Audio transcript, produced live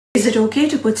Is it okay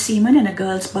to put semen in a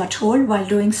girl's butthole while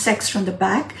doing sex from the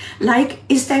back? Like,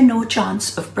 is there no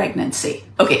chance of pregnancy?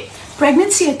 Okay,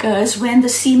 pregnancy occurs when the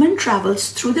semen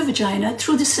travels through the vagina,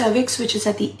 through the cervix, which is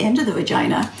at the end of the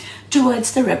vagina,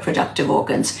 towards the reproductive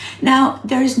organs. Now,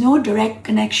 there is no direct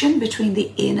connection between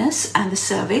the anus and the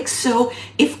cervix. So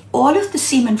if all of the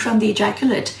semen from the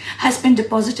ejaculate has been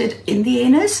deposited in the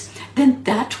anus, then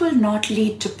that will not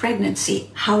lead to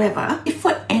pregnancy. However, if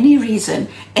for any reason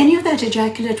any of that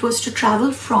ejaculate was to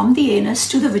travel from the anus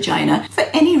to the vagina, for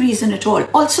any reason at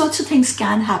all sorts of things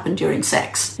can happen during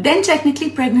sex. Then technically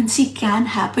pregnancy can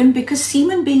happen because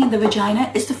semen being in the vagina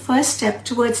is the first step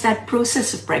towards that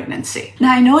process of pregnancy.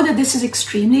 Now, I know that this is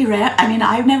extremely rare. I mean,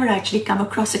 I've never actually come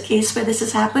across a case where this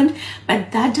has happened,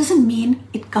 but that doesn't mean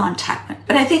it can't happen.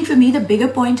 But I think for me, the bigger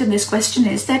point in this question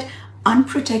is that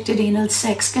unprotected anal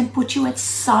sex can put you at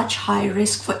such high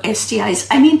risk for STIs.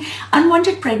 I mean,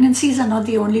 unwanted pregnancies are not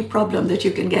the only problem that you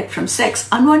can get from sex.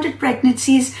 Unwanted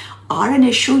pregnancies are an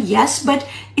issue, yes, but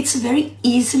it's a very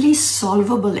easily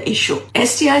solvable issue.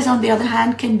 STIs, on the other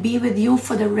hand, can be with you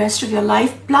for the rest of your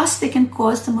life, plus they can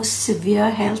cause the most severe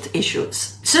health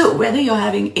issues. So whether you're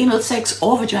having anal sex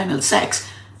or vaginal sex,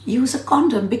 use a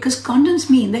condom, because condoms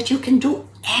mean that you can do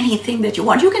anything that you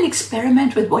want. You can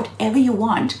experiment with whatever you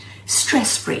want,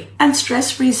 stress-free. And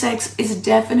stress-free sex is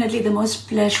definitely the most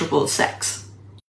pleasurable sex.